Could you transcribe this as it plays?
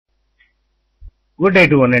Good day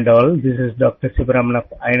to one and all. This is Dr. Sivaraman of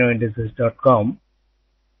iknowindices.com.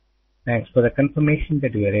 Thanks for the confirmation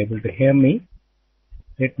that you are able to hear me.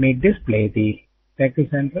 Let me display the Tech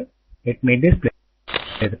Center. Let me display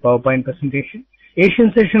the PowerPoint presentation.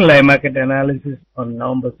 Asian session live market analysis on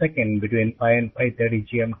November 2nd between 5 and 5:30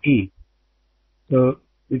 GMT. So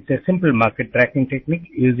it's a simple market tracking technique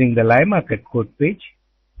using the live market code page.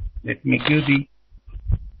 Let me give the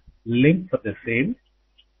link for the same.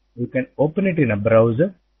 You can open it in a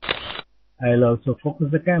browser. I'll also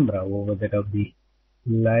focus the camera over that of the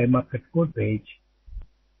live market code page.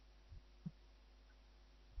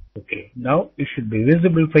 Okay, now it should be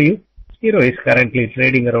visible for you. Euro is currently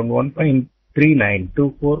trading around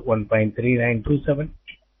 1.3924, 1.3927.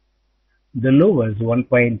 The low was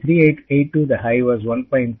 1.3882, the high was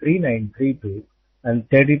 1.3932, and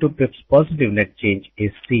 32 pips positive net change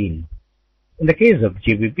is seen. In the case of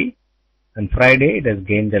GBP, on Friday it has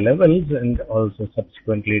gained the levels and also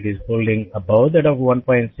subsequently it is holding above that of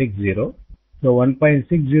 1.60. So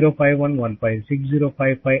 1.6051,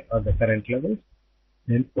 1.6055 are the current levels.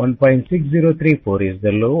 Then 1.6034 is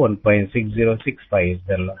the low, 1.6065 is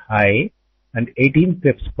the high, and 18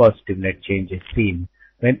 pips positive net change is seen.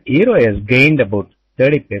 When Euro has gained about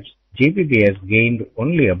 30 pips, GBP has gained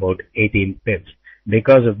only about 18 pips.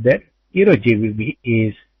 Because of that, Euro GBP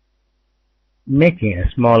is making a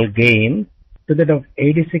small gain to that of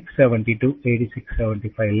 86.72,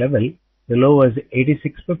 86.75 level. The low was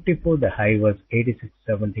 86.54, the high was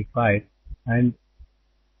 86.75, and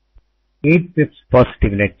 8 pips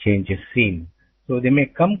positive net change is seen. So they may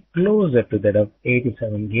come closer to that of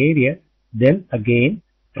 87 area, then again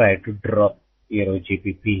try to drop Euro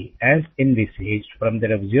GBP as envisaged from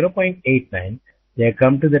that of 0.89. They have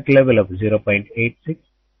come to that level of 0.86,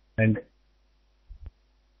 and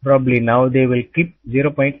probably now they will keep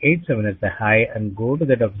 0.87 as the high and go to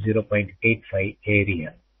that of 0.85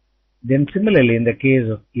 area. Then similarly in the case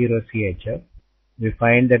of Euro CHF, we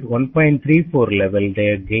find that 1.34 level, they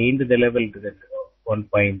have gained the level to that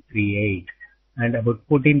 1.38 and about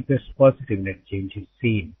 14 pips positive net change is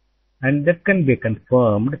seen. And that can be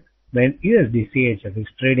confirmed when USD CHF is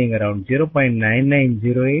trading around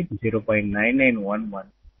 0.9908,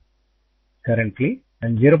 0.9911 currently,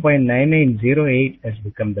 and 0.9908 has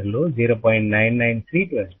become the low,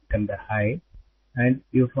 0.9932 has become the high, and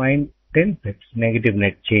you find 10 pips negative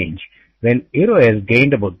net change. When Euro has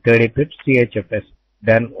gained about 30 pips, CHF has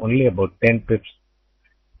done only about 10 pips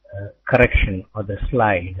correction or the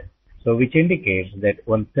slide. So which indicates that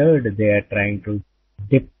 1/3 they are trying to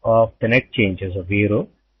dip off the net changes of Euro.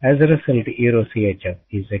 As a result, Euro CHF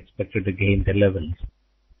is expected to gain the levels.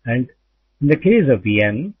 And in the case of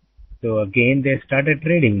Yen, so again they started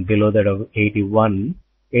trading below that of 81,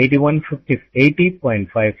 81.50,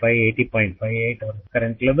 80.55, 80.58 are the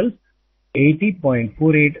current levels,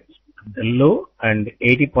 80.48 the low and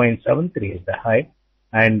 80.73 is the high,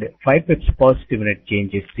 and 5 pips positive net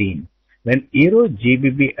change is seen. When Euro,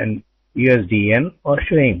 GBP and USD Yen are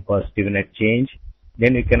showing positive net change,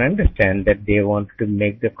 then you can understand that they want to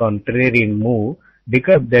make the contrarian move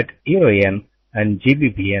because that Euro Yen and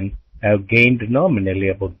GBP Yen have gained nominally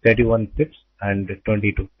about 31 pips and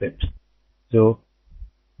 22 pips. So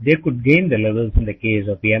they could gain the levels in the case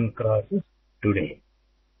of Yen crosses today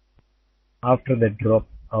after the drop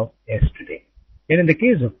of yesterday. And in the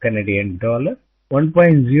case of Canadian dollar,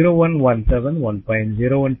 1.0117,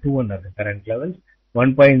 1.0121 are the current levels.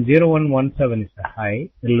 1.0117 is the high,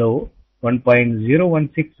 the low.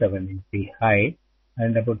 1.0167 is the high,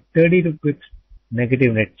 and about 32 pips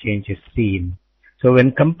negative net change is seen. So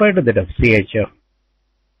when compared to that of CHF,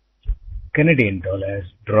 Canadian dollar has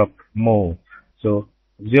dropped more. So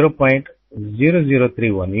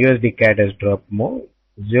 0.0031, USD CAD has dropped more.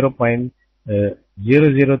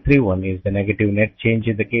 0.0031 is the negative net change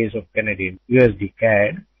in the case of Canadian USD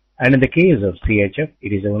CAD, and in the case of CHF,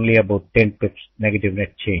 it is only about 10 pips negative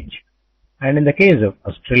net change. And in the case of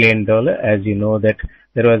Australian dollar, as you know that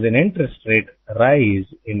there was an interest rate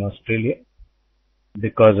rise in Australia.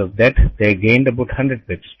 Because of that, they gained about 100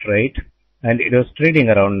 pips straight, and it was trading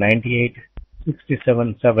around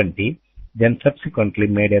 98.6770, then subsequently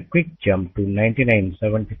made a quick jump to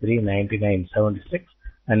 99.73, 99.76,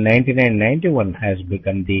 and 99.91 has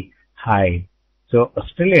become the high. So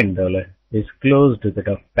Australian dollar is close to that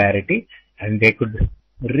of parity, and they could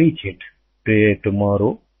reach it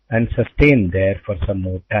tomorrow and sustain there for some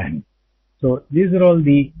more time. So these are all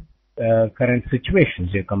the current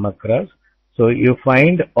situations you come across. So you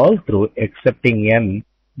find all through, excepting Yen,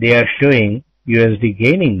 they are showing USD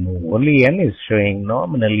gaining move. Only Yen is showing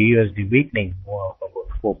nominal USD weakening move of about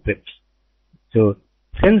 4 pips. So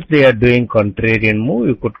since they are doing contrarian move,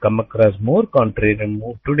 you could come across more contrarian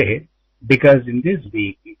move today, because in this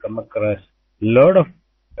week you come across a lot of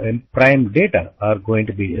prime data are going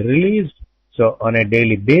to be released. So on a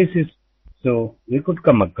daily basis, so we could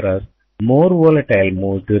come across more volatile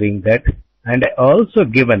moves during that, and also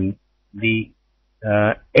given the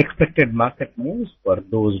expected market moves for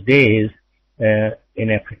those days in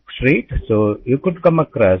FX rate. So you could come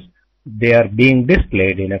across they are being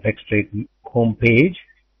displayed in FX rate homepage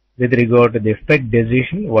with regard to the Fed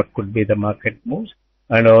decision, what could be the market moves,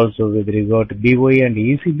 and also with regard to BOE and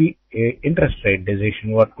ECB interest rate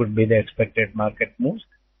decision, what could be the expected market moves,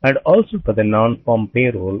 and also for the non-farm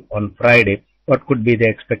payroll on Friday, what could be the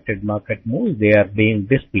expected market moves. They are being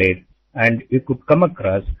displayed, and you could come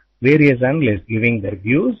across various analysts giving their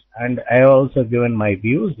views, and I also given my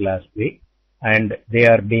views last week, and they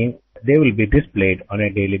will be displayed on a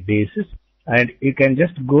daily basis, and you can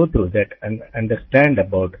just go through that and understand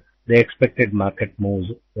about the expected market moves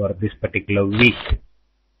for this particular week.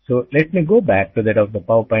 So let me go back to that of the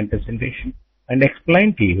PowerPoint presentation and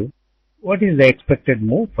explain to you what is the expected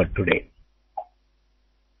move for today.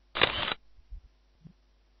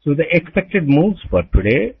 So the expected moves for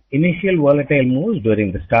today, initial volatile moves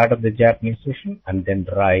during the start of the Japanese session and then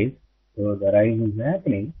rise. So the rise is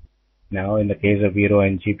happening now in the case of Euro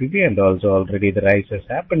and GBP, and also already the rise has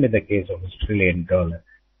happened in the case of Australian dollar.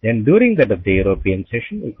 Then during that of the European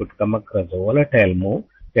session, we could come across a volatile move.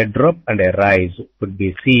 A drop and a rise could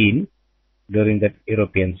be seen during that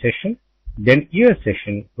European session. Then US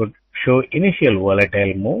session could show initial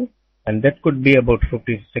volatile move, and that could be about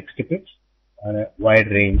 50 to 60 pips on a wide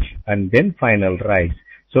range, and then final rise.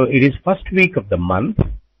 So it is first week of the month.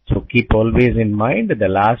 So keep always in mind the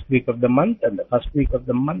last week of the month and the first week of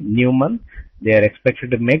the month, new month, they are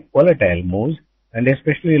expected to make volatile moves, and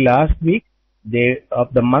especially last week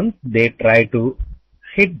of the month, they try to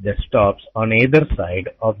hit the stops on either side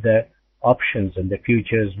of the options and the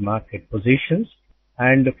futures market positions.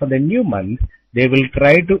 And for the new month, they will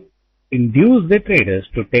try to induce the traders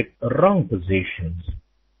to take wrong positions.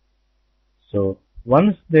 So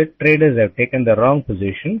once the traders have taken the wrong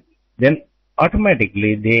position, then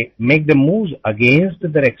automatically they make the moves against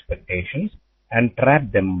their expectations and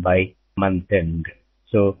trap them by month end.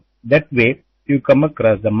 So that way you come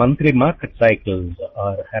across the monthly market cycles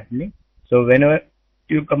are happening. So whenever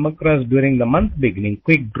you come across during the month beginning,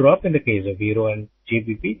 quick drop in the case of Euro and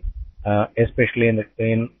GBP, especially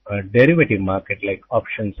in derivative market like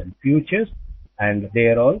options and futures, and they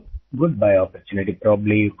are all good buy opportunity.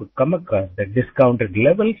 Probably you could come across the discounted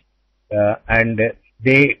levels, and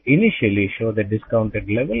they initially show the discounted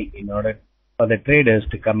level in order for the traders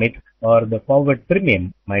to commit, or the forward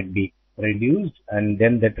premium might be reduced, and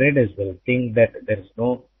then the traders will think that there is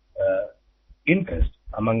no interest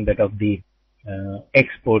among that of the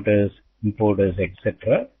exporters, importers,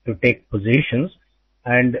 etc. to take positions,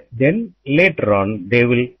 and then later on they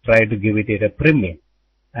will try to give it at a premium,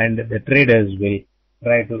 and the traders will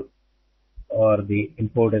try to, or the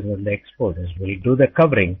importers and the exporters will do the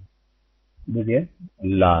covering with their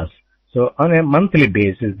loss. So on a monthly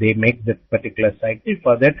basis, they make that particular cycle.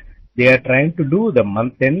 For that, they are trying to do the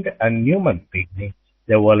month end and new month beginning,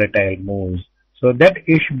 the volatile moves. So that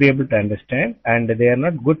you should be able to understand, and they are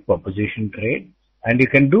not good for position trade, and you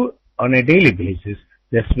can do on a daily basis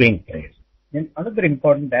the swing trades. Then another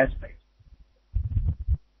important aspect.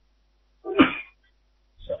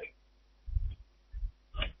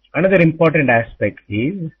 Another important aspect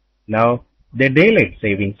is now the daylight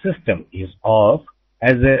saving system is off.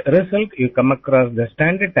 As a result, you come across the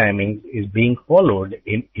standard timings is being followed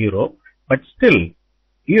in Europe, but still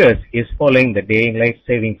US is following the daylight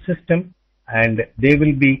saving system, and they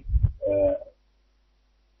will be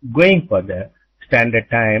going for the standard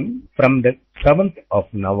time from the 7th of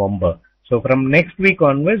November. So from next week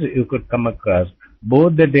onwards, you could come across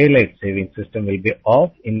both the daylight saving system will be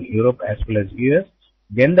off in Europe as well as US.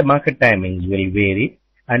 Then the market timings will vary,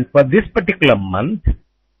 and for this particular month,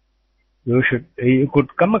 you could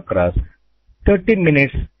come across 30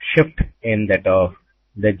 minutes shift in that of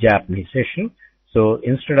the Japanese session. So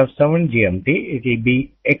instead of 7 GMT, it will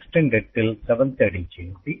be extended till 7:30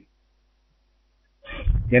 GMT.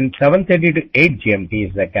 Then 7:30 to 8 GMT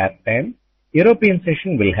is the gap time. European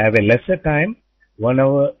session will have a lesser time, 1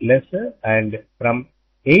 hour lesser, and from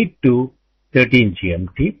 8 to 13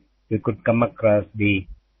 GMT, you could come across the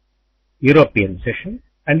European session.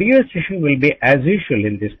 And US session will be as usual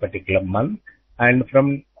in this particular month. And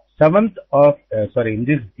from 7th of, in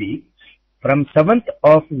this week, from 7th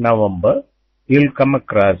of November, you'll come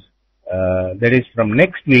across, that is from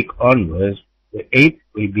next week onwards, the 8th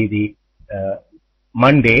will be the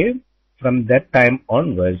Monday from that time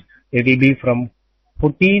onwards, it will be from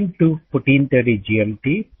 14 to 14:30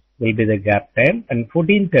 GMT will be the gap time, and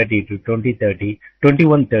 14:30 to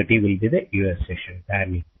 21:30 will be the US session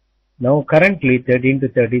timing. Now currently 13 to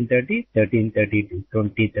 13:30, 13:30 to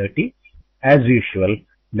 20:30, as usual,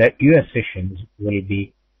 the US sessions will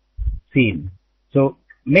be seen. So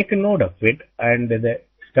make a note of it, and the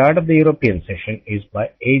start of the European session is by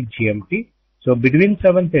 8 GMT. So between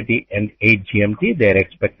 7:30 and 8 GMT, they are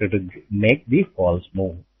expected to make the false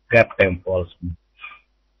move, gap time false move.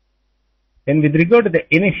 Then with regard to the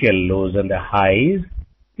initial lows and the highs,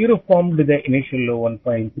 Euro formed the initial low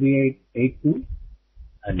 1.3882,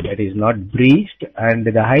 and that is not breached, and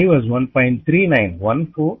the high was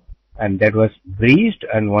 1.3914, and that was breached,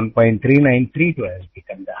 and 1.3932 has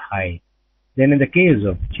become the high. Then in the case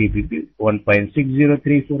of GBP,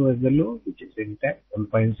 1.6034 was the low, which is intact,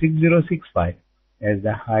 1.6065 as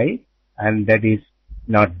the high, and that is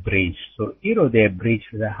not breached. So Euro, they have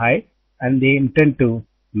breached the high, and they intend to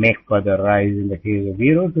make further rise in the case of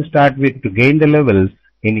Euro to start with, to gain the levels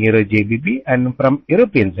in Euro GBP, and from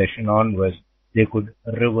European session onwards, they could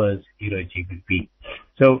reverse Euro GBP.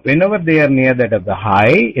 So whenever they are near that of the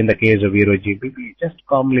high, in the case of Euro GBP, just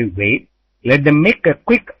calmly wait. Let them make a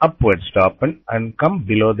quick upward stop and come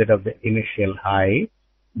below that of the initial high.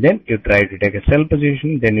 Then you try to take a sell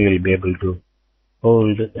position. Then you will be able to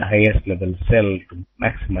hold the highest level sell to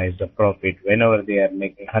maximize the profit whenever they are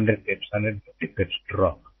making 100 pips, 150 pips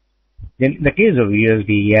drop. Then in the case of USD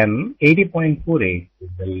Yen, 80.48 is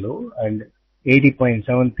the low and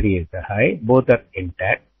 80.73 is the high. Both are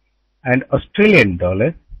intact. And Australian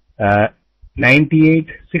dollar,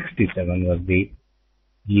 98.67 was the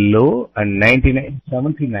low and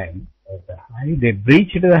 99.79 was the high. They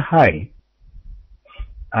breached the high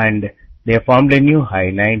and they formed a new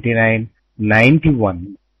high,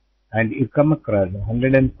 99.91, and you come across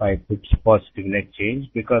 105 pips positive net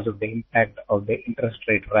change because of the impact of the interest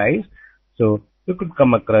rate rise. So you could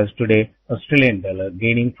come across today Australian dollar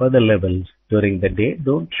gaining further levels during the day.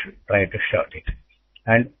 Don't try to short it.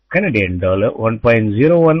 And Canadian dollar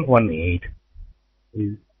 1.0118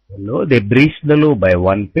 is the low. They breached the low by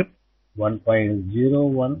 1 pip.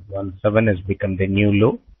 1.0117 has become the new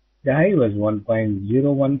low. The high was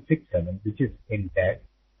 1.0167, which is intact,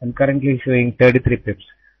 and currently showing 33 pips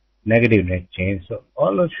negative net change. So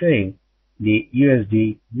all are showing the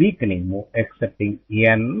USD weakening move, excepting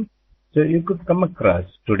Yen. So you could come across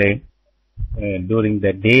today during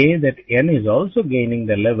the day that Yen is also gaining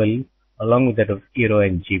the level along with that of Euro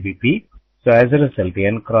and GBP. So as a result,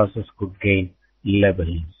 Yen crosses could gain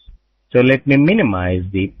levels. So let me minimize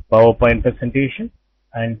the PowerPoint presentation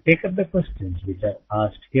and take up the questions which are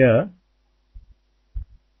asked here.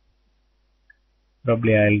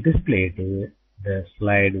 Probably I'll display the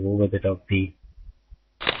slide over that of the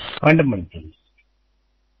fundamentals.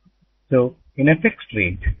 So in a fixed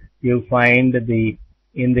rate, you find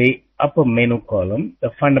in the upper menu column,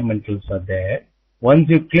 the fundamentals are there. Once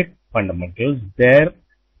you click fundamentals, there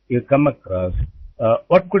you come across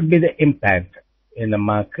what could be the impact in the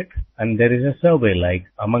market, and there is a survey like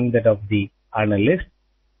among that of the analysts.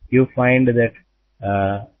 You find that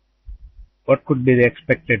what could be the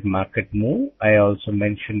expected market move. I also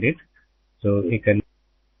mentioned it, so you can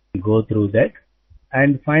go through that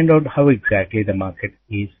and find out how exactly the market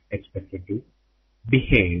is expected to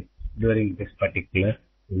behave during this particular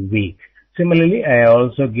week. Similarly, I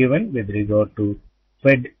also given with regard to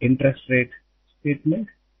Fed interest rate statement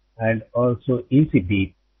and also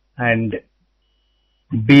ECB and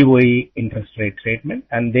BOE interest rate statement,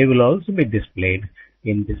 and they will also be displayed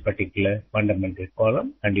in this particular fundamental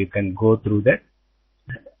column, and you can go through that,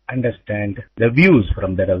 understand the views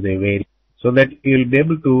from that of the various, so that you will be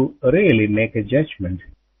able to really make a judgment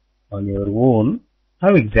on your own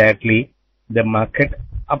how exactly the market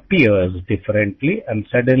appears differently, and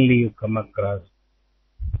suddenly you come across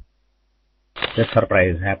the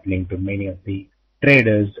surprise happening to many of the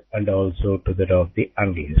traders and also to that of the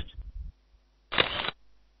analysts.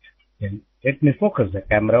 Then let me focus the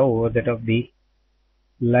camera over that of the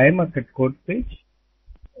live market code page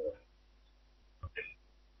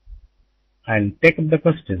and take up the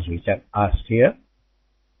questions which are asked here.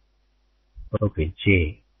 Okay,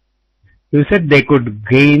 J. You said they could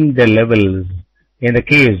gain the levels in the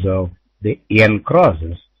case of the Yen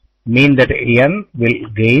crosses. Mean that Yen will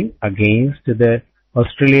gain against the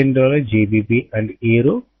Australian dollar, GBP and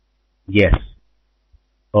Euro? Yes.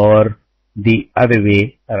 Or the other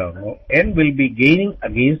way around. Yen will be gaining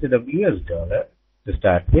against the US dollar to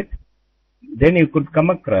start with. Then you could come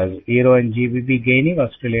across Euro and GBP gaining,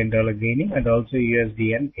 Australian dollar gaining, and also USD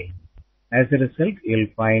Yen gaining. As a result, you'll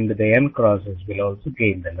find the Yen crosses will also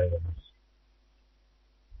gain the levels.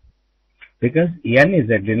 because yen is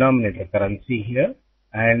a denominator currency here,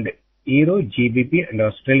 and euro, GBP, and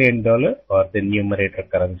Australian dollar are the numerator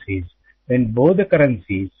currencies. When both the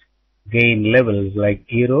currencies gain levels like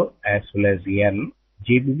euro as well as yen,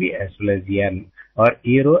 GBP as well as yen, or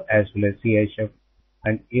euro as well as CHF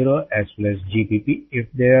and euro as well as GBP, if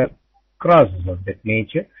they are crosses of that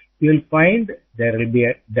nature, you will find there will be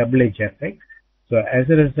a double edge effect. So as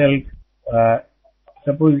a result,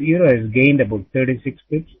 suppose euro has gained about 36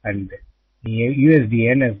 pips and USD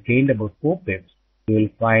yen has gained about 4 pips, you will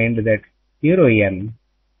find that euro yen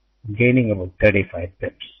gaining about 35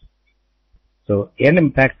 pips. So yen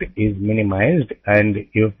impact is minimized, and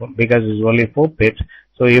because it's only 4 pips,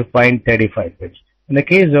 so you find 35 pips. In the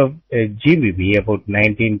case of GBP, about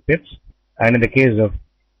 19 pips, and in the case of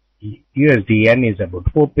USD yen is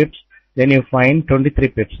about 4 pips, then you find 23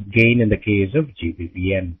 pips gain in the case of GBP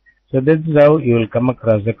yen. So this is how you will come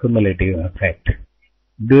across the cumulative effect.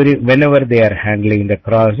 Whenever they are handling the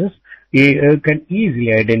crosses, you can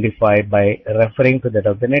easily identify by referring to that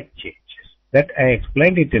of the net changes. That I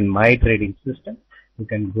explained it in my trading system. You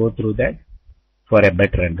can go through that for a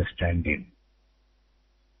better understanding.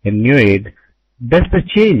 In New Age, does the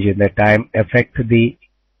change in the time affect the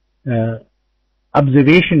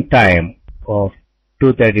observation time of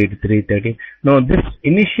 2:30 to 3:30? No, this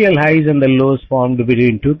initial highs and the lows formed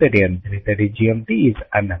between 2:30 and 3:30 GMT is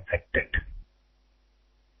unaffected.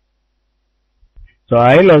 So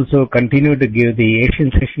I'll also continue to give the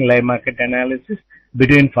Asian session live market analysis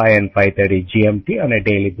between 5 and 5:30 GMT on a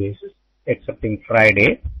daily basis, excepting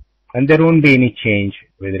Friday, and there won't be any change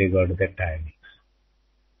with regard to the timings.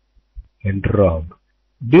 And Rob,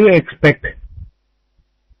 do you expect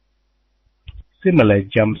similar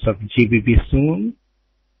jumps of GBP soon?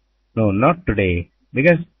 No, not today,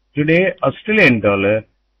 because today Australian dollar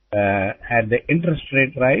had the interest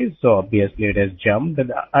rate rise, so obviously it has jumped.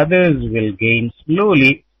 The others will gain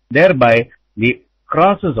slowly, thereby the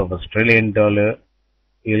crosses of Australian dollar,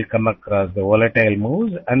 you'll come across the volatile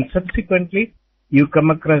moves, and subsequently you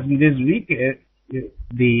come across in this week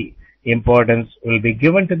the importance will be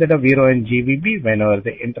given to that of euro and GBP whenever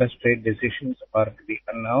the interest rate decisions are to be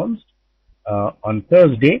announced on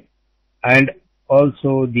Thursday, and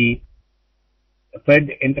also the Fed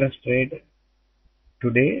interest rate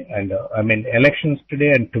today, and elections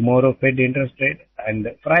today and tomorrow Fed interest rate, and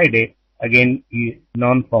Friday again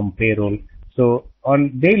non-farm payroll. So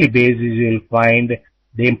on daily basis you will find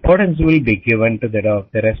the importance will be given to that of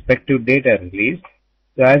the respective data release.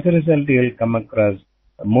 So as a result you will come across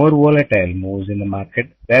more volatile moves in the market,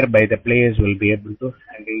 whereby the players will be able to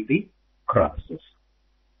handle the crosses.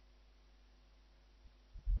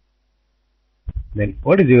 Then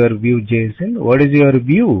what is your view, Jason? What is your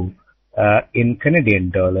view in Canadian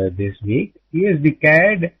dollar this week? USD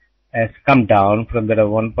CAD has come down from the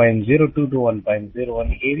 1.02 to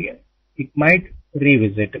 1.01 area. It might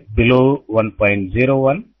revisit below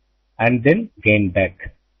 1.01 and then gain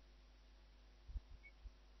back.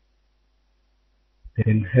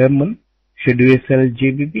 Then Herman, should we sell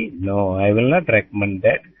GBP? No, I will not recommend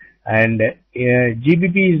that. And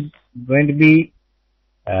GBP is going to be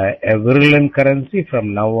a virulent currency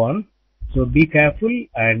from now on. So be careful,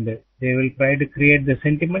 and they will try to create the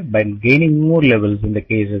sentiment by gaining more levels in the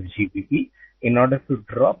case of GBP in order to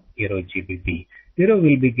drop Euro GBP. Euro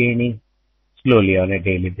will be gaining slowly on a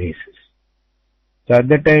daily basis. So at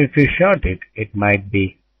that time, if you short it, you might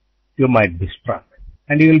be struck.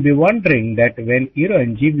 And you will be wondering that when Euro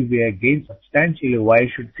and GBP are gained substantially, why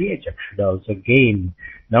should CHF should also gain?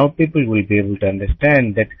 Now people will be able to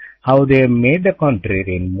understand that how they have made the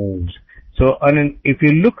contrarian moves. So if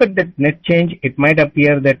you look at the net change, it might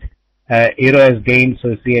appear that Euro has gained,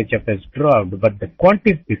 so CHF has dropped. But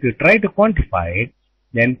if you try to quantify it,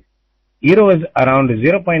 then Euro was around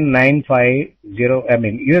 0.950,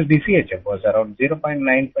 USD CHF was around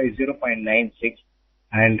 0.95, 0.96,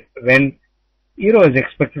 and when Euro is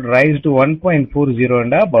expected to rise to 1.40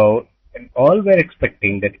 and above, and all were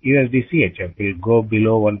expecting that USD CHF will go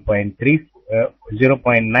below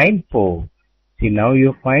 0.94. See, now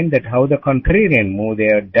you find that how the contrarian move, they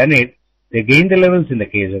have done it. They gain the levels in the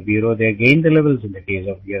case of Euro, they gain the levels in the case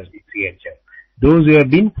of USD CHF. Those who have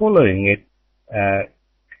been following it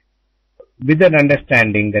with an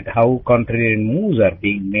understanding that how contrarian moves are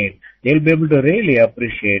being made, they'll be able to really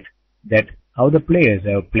appreciate that how the players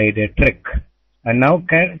have played a trick. And now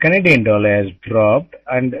Canadian dollar has dropped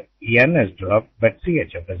and yen has dropped, but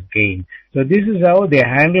CHF has gained. So this is how they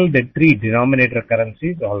handle the three denominator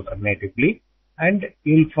currencies alternatively, and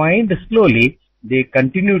you'll find slowly they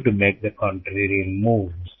continue to make the contrarian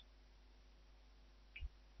moves.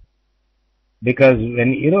 Because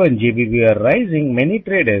when Euro and GBP are rising, many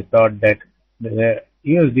traders thought that the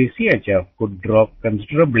USD CHF could drop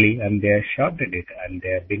considerably and they are shorted it and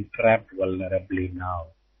they have been trapped vulnerably now.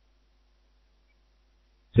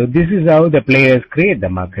 So this is how the players create the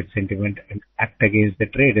market sentiment and act against the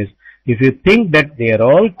traders. If you think that they are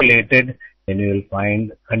all calculated, then you will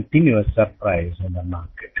find continuous surprise in the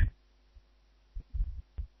market.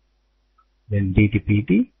 Then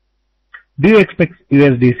DTPT. Do you expect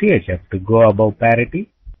USD CHF to go above parity?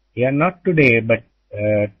 Yeah, not today, but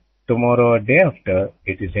tomorrow or day after,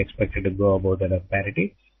 it is expected to go above that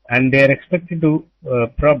parity. And they are expected to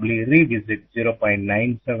probably revisit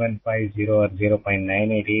 0.9750 or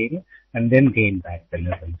 0.988 and then gain back the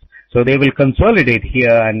levels. So they will consolidate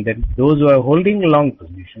here, and then those who are holding long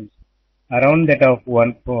positions around that of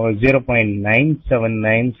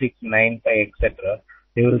 0.979695, etc.,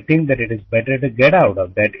 they will think that it is better to get out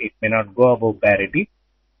of that. It may not go above parity.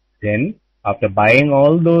 Then, after buying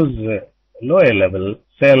all those lower level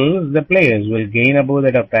sells, the players will gain above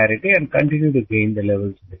that of parity and continue to gain the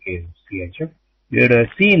levels in the case of CHF. You would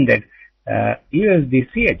have seen that USD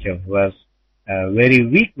CHF was very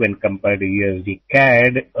weak when compared to USD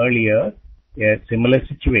CAD earlier. A similar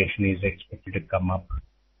situation is expected to come up.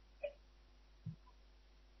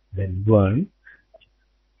 Then one,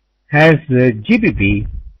 has the GBP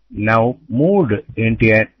now moved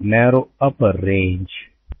into a narrow upper range?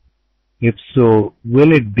 If so,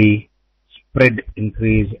 will it be spread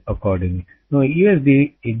increase accordingly? No,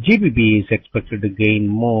 USD GBP is expected to gain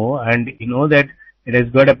more, and you know that it has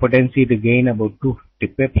got a potency to gain about 250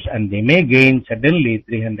 pips, and they may gain suddenly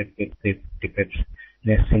 350 pips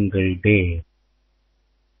in a single day.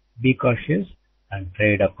 Be cautious and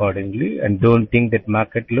trade accordingly, and don't think that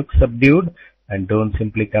market looks subdued, and don't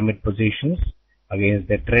simply commit positions against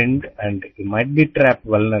the trend, and you might be trapped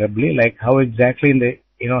vulnerably, like how exactly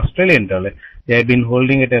in Australian dollar they have been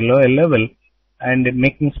holding at a lower level and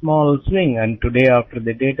making small swing, and today after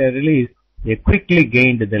the data release they quickly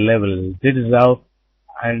gained the level. This is how,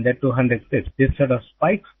 and the 200 pips. This sort of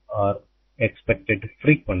spikes are expected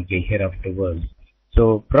frequently here afterwards.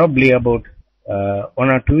 So probably about 1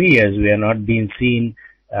 or 2 years we have not been seeing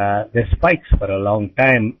the spikes for a long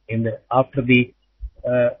time. After the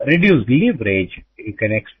reduced leverage, you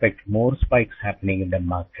can expect more spikes happening in the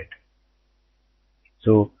market.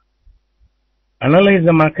 So analyze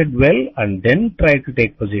the market well and then try to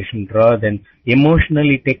take position rather than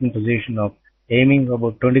emotionally taking position of aiming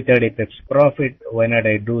about 20-30 pips profit. Why not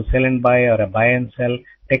I do sell and buy or a buy and sell?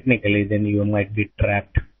 Technically, then you might be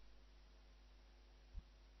trapped.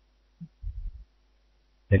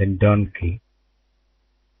 Then donkey.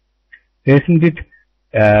 Isn't it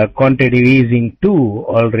quantitative easing too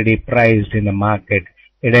already priced in the market?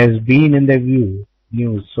 It has been in the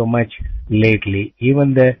news so much lately.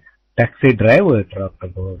 Even the taxi driver talked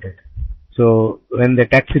about it. So when the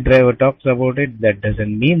taxi driver talks about it, that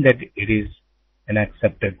doesn't mean that it is an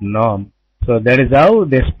accepted norm. So that is how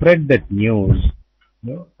they spread that news,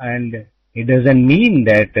 and it doesn't mean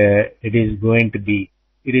that it is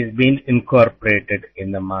being incorporated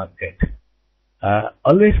in the market.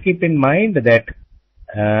 Always keep in mind that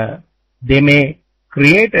they may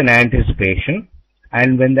create an anticipation,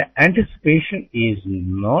 and when the anticipation is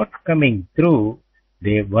not coming through,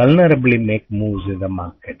 they vulnerably make moves in the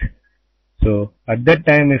market. So at that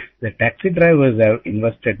time, if the taxi drivers have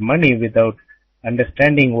invested money without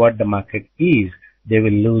understanding what the market is, they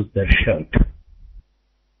will lose their shirt.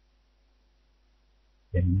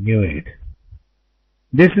 They knew it.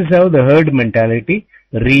 This is how the herd mentality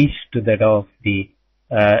reached to that of the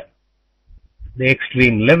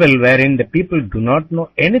extreme level, wherein the people do not know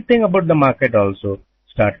anything about the market also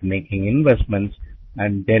start making investments,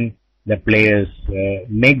 and then the players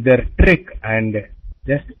make their trick and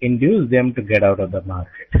just induce them to get out of the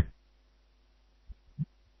market.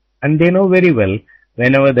 And they know very well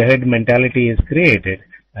whenever the herd mentality is created,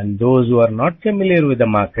 and those who are not familiar with the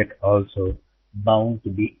market also bound to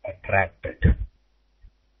be attracted.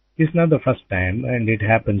 It's not the first time, and it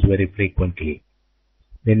happens very frequently.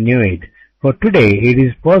 They knew it. For today, it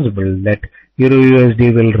is possible that Euro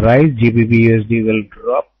USD will rise, GBP USD will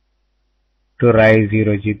drop to rise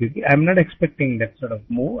Euro GBP. I'm not expecting that sort of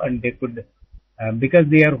move, and they could, because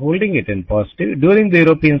they are holding it in positive. During the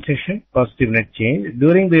European session, positive net change.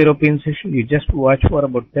 During the European session, you just watch for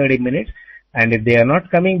about 30 minutes, and if they are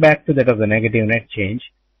not coming back to that of the negative net change,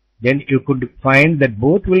 then you could find that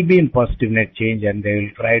both will be in positive net change, and they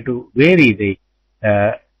will try to vary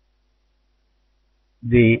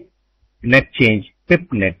the net change,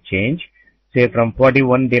 pip net change. Say from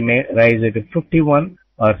 41 they may rise it to 51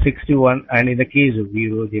 or 61, and in the case of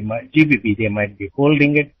Euro, GBP, they might be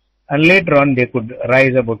holding it, and later on they could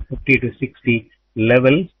rise about 50 to 60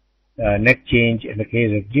 levels, net change in the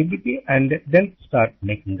case of GBP, and then start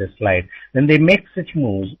making the slide. When they make such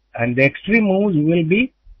moves, and the extreme moves will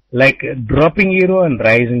be like dropping euro and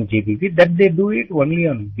rising GBP, that they do it only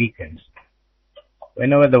on weekends,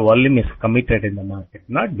 whenever the volume is committed in the market,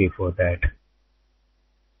 not before that.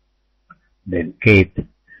 Then Kate,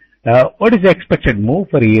 what is the expected move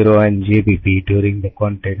for euro and GBP during the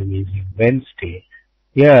quantitative easing Wednesday?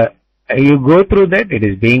 Yeah, you go through that. It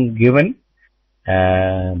is being given,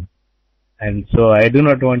 and so I do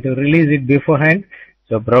not want to release it beforehand.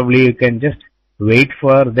 So probably you can just wait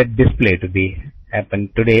for that display to be happen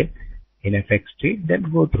today in FX Street.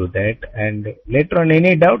 Then go through that, and later on,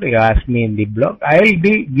 any doubt you ask me in the blog. I will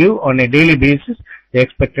give on a daily basis the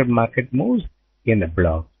expected market moves in the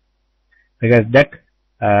blog, because that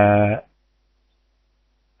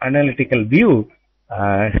analytical view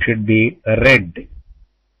should be read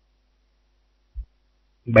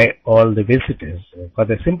by all the visitors, for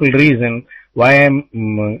the simple reason why I am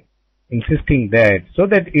insisting that, so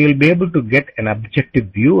that you will be able to get an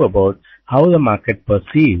objective view about how the market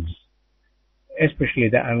perceives, especially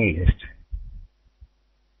the analyst.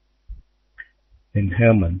 Then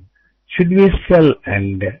Herman, should we sell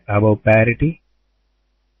and above parity?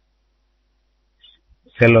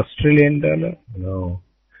 Sell Australian dollar? No.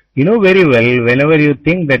 You know very well, whenever you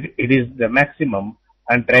think that it is the maximum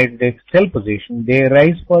and try to take sell position, they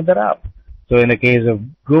rise further up. So in the case of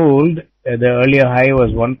gold, the earlier high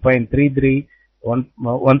was 1.33,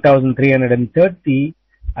 1,330,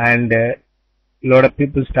 and a lot of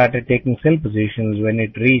people started taking sell positions. When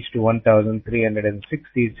it reached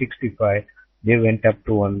 1,360, 65, they went up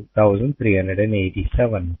to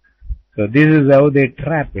 1,387. So this is how they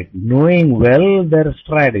trap it. Knowing well their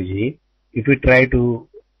strategy, if you try to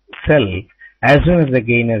sell, as soon as the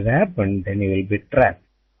gain has happened, then you will be trapped,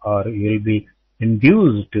 or you will be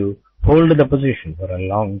induced to hold the position for a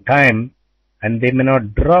long time, and they may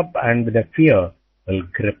not drop, and the fear will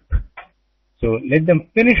grip. So let them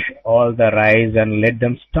finish all the rise and let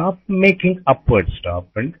them stop making upward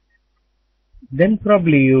stop, and then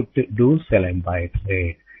probably you do sell and buy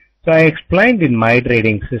trade. So I explained in my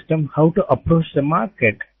trading system how to approach the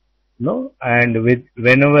market, and with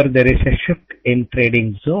whenever there is a shift in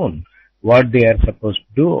trading zone, what they are supposed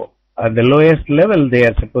to do. At the lowest level, they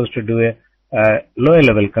are supposed to do a lower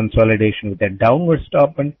level consolidation with a downward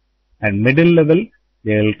stop, and middle level,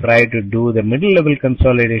 they will try to do the middle level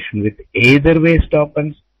consolidation with either way stop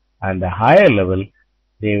ends, and the higher level,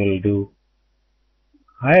 they will do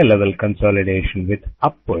higher level consolidation with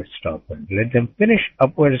upward stop end. Let them finish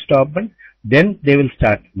upward stop end, then they will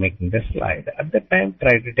start making the slide. At that time,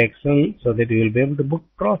 try to take sell so that you will be able to book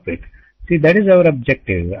profit. See, that is our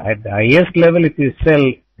objective. At the highest level, if you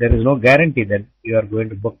sell, there is no guarantee that you are going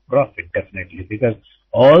to book profit, definitely, because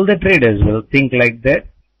all the traders will think like that,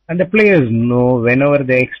 and the players know whenever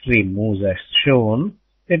the extreme moves are shown,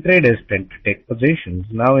 the traders tend to take positions.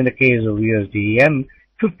 Now, in the case of USD yen,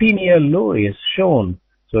 15-year low is shown.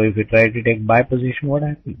 So if you try to take buy position, what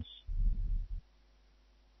happens?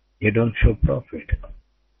 You don't show profit.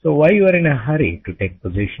 So why you are in a hurry to take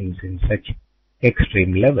positions in such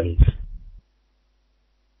extreme levels?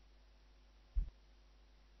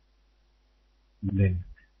 Then,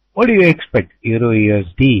 what do you expect Euro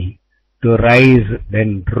USD to rise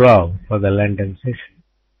then drop for the London session?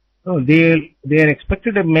 No, they are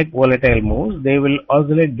expected to make volatile moves. They will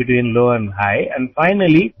oscillate between low and high and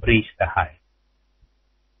finally breach the high.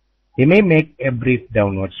 They may make a brief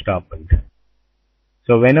downward stop.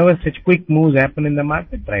 So whenever such quick moves happen in the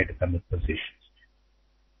market, try to commit positions.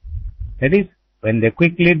 That is, when they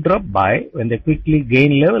quickly drop, buy. When they quickly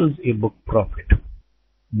gain levels, you book profit.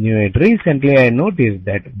 Recently, I noticed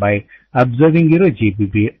that by observing Euro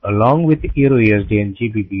GBP along with Euro USD and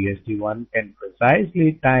GBP USD, one can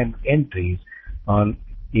precisely time entries on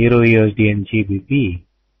Euro USD and GBP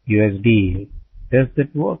USD. Does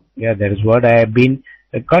that work? Yeah, that is what I have been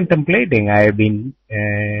contemplating. I have been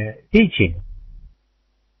teaching.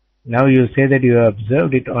 Now you say that you have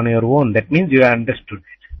observed it on your own. That means you have understood it.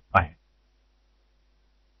 Fine.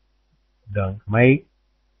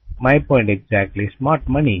 My point exactly, smart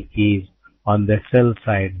money is on the sell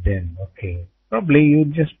side then. Okay. Probably you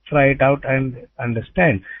just try it out and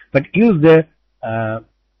understand. But use the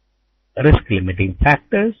risk limiting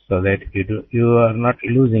factors so that you are not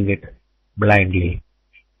losing it blindly.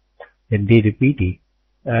 Then DDPT.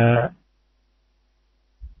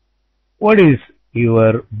 What is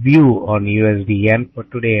your view on USD yen for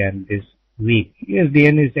today and this week? USD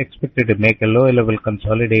yen is expected to make a lower level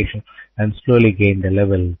consolidation and slowly gain the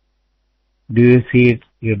level. Do you see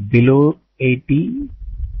it below 80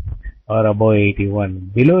 or above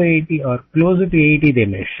 81. Below 80 or closer to 80 they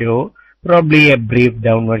may show probably a brief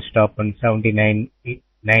downward stop on 79,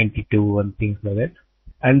 92 and things like that.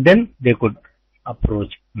 And then they could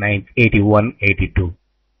approach 81, 82.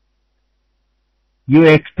 You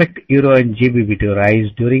expect Euro and GBP to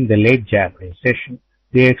rise during the late Japanese session.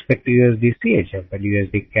 They expect USD CHF and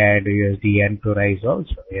USD CAD, USD Yen to rise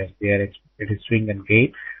also. Yes, they are expected to swing and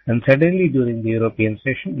gain. And suddenly during the European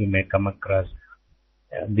session, you may come across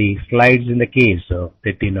the slides in the case of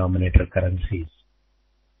the denominator currencies.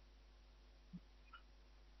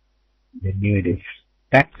 The new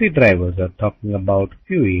taxi drivers are talking about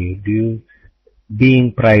fuel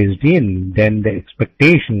being priced in. Then the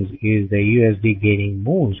expectations is the USD gaining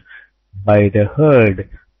moves by the herd.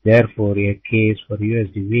 Therefore, a case for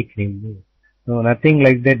USD weakening move. No, nothing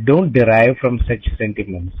like that. Don't derive from such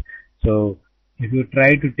sentiments. So, if you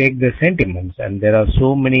try to take the sentiments, and there are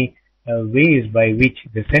so many ways by which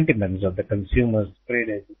the sentiments of the consumers,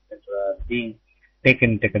 traders, etc. are being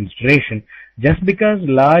taken into consideration. Just because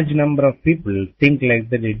large number of people think like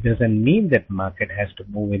that, it doesn't mean that market has to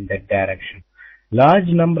move in that direction. Large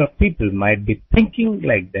number of people might be thinking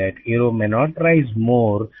like that. Euro may not rise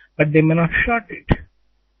more, but they may not short it.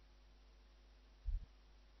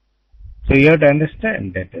 So you have to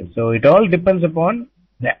understand that. So it all depends upon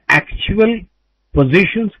the actual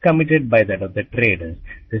positions committed by that of the traders.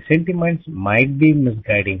 The sentiments might be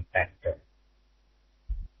misguiding factor.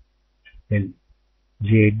 Then,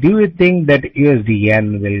 Jay, do you think that USD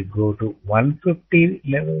Yen will go to 150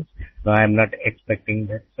 levels? No, I am not expecting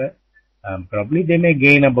that, sir. Probably they may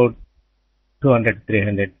gain about 200,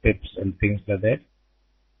 300 pips and things like that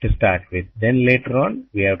to start with. Then later on,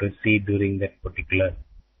 we have to see during that particular,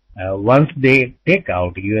 once they take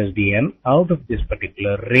out USD Yen out of this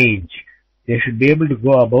particular range, they should be able to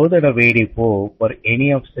go above that of 84 for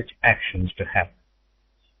any of such actions to happen.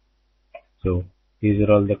 So, these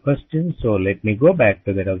are all the questions. So, let me go back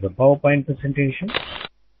to that of the PowerPoint presentation.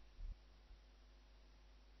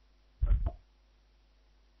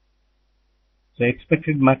 So,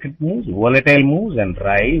 expected market moves, volatile moves and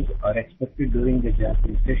rise are expected during the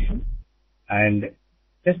Japanese session. And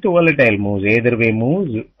just volatile moves, either way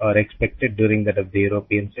moves are expected during that of the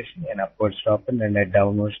European session, an upward stop and a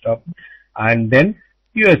downward stop. And then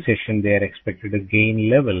US session, they are expected to gain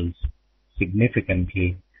levels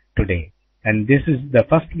significantly today. And this is the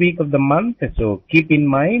first week of the month, so keep in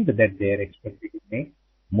mind that they are expected to make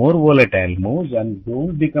more volatile moves and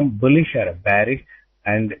don't become bullish or bearish.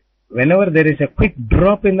 And whenever there is a quick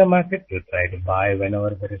drop in the market, you try to buy.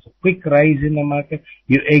 Whenever there is a quick rise in the market,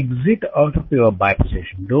 you exit out of your buy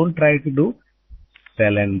position. Don't try to do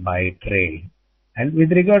sell and buy trade. And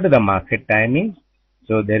with regard to the market timings,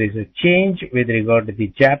 so there is a change with regard to the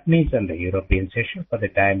Japanese and the European session for the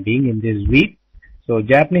time being in this week. So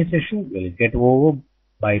Japanese session will get over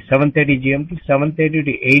by 7:30 GMT. 7:30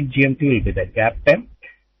 to 8 GMT will be the gap time.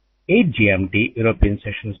 8 GMT European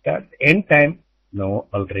session starts. End time, no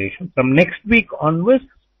alteration. From next week onwards,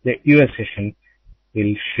 the US session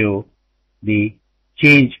will show the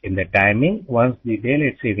change in the timing. Once the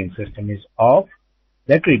daylight saving system is off,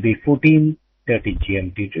 that will be 14:30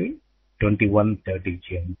 GMT to 21:30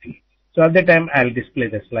 GMT. So at that time, I'll display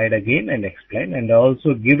the slide again and explain, and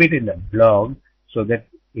also give it in the blog so that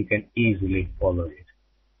you can easily follow it.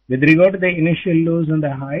 With regard to the initial lows and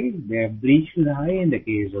the highs, they have breached the high in the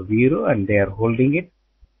case of Euro and they are holding it.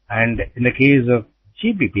 And in the case of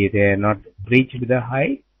GBP, they are not breached the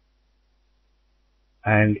high.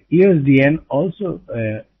 And USDN also,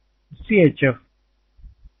 CHF,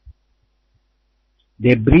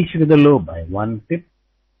 they breached the low by 1 pip.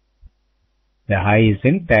 The high is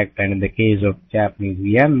intact, and in the case of Japanese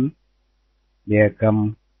yen, they have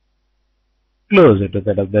come closer to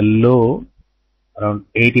that of the low, around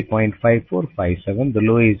 80.5457. The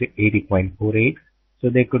low is 80.48. So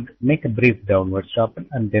they could make a brief downward stop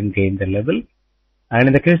and then gain the level. And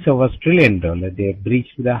in the case of Australian dollar, they have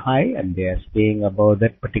breached the high and they are staying above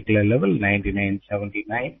that particular level,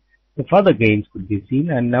 99.79. So further gains could be seen.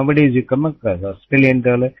 And nowadays you come across Australian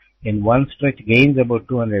dollar in one stretch gains about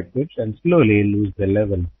 200 pips and slowly lose the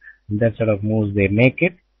level. And that sort of moves they make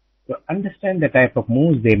it. So understand the type of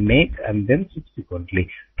moves they make and then subsequently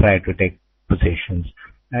try to take positions.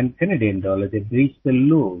 And Canadian dollar, they breached the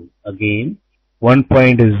low again.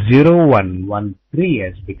 1.0113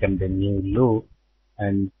 has become the new low,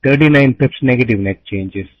 and 39 pips negative net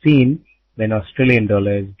change is seen when Australian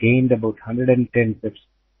dollar has gained about 110 pips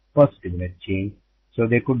positive net change. So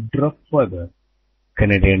they could drop further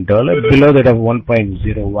Canadian dollar below that of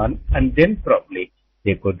 1.01 and then probably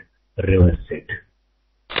they could reverse it.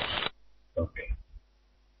 Okay.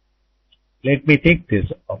 let me take this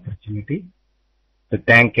opportunity to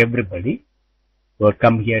thank everybody who have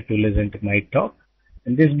come here to listen to my talk.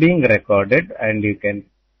 And this being recorded, and you can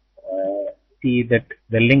see that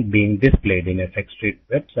the link being displayed in FX Street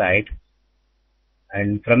website,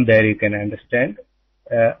 and from there you can understand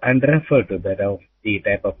and refer to the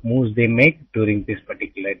type of moves they make during this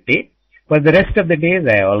particular day. For the rest of the days,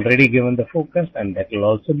 I already given the focus, and that will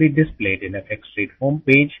also be displayed in FX Street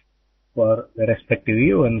homepage for the respective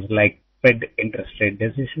events like Fed interest rate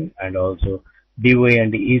decision and also DOE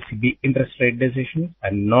and ECB interest rate decisions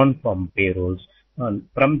and non-farm payrolls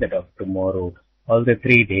from that of tomorrow. All the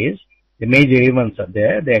 3 days, the major events are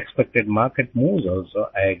there. The expected market moves also,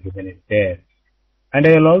 I have given it there. And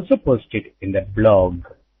I will also post it in the blog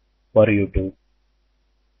for you to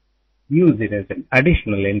use it as an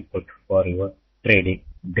additional input for your trading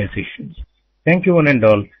decisions. Thank you one and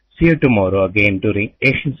all. See you tomorrow again during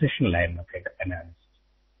Asian Session Live Market Analysis.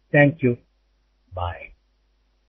 Thank you. Bye.